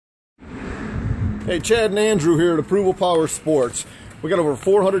Hey, Chad and Andrew here at Approval Power Sports. We got over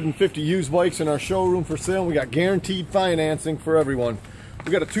 450 used bikes in our showroom for sale. We got guaranteed financing for everyone.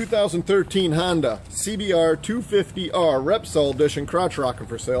 We got a 2013 Honda CBR250R Repsol Edition crotch rocker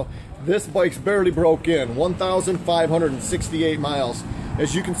for sale. This bike's barely broke in, 1,568 miles.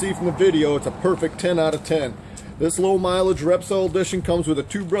 As you can see from the video, it's a perfect 10 out of 10. This low mileage Repsol Edition comes with a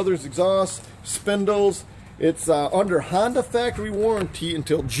Two Brothers exhaust, spindles. It's under Honda factory warranty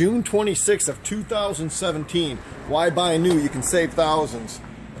until June 26th of 2017. Why buy new? You can save thousands.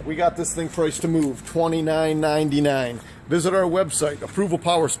 We got this thing priced to move, $29.99. Visit our website,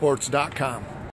 approvalpowersports.com.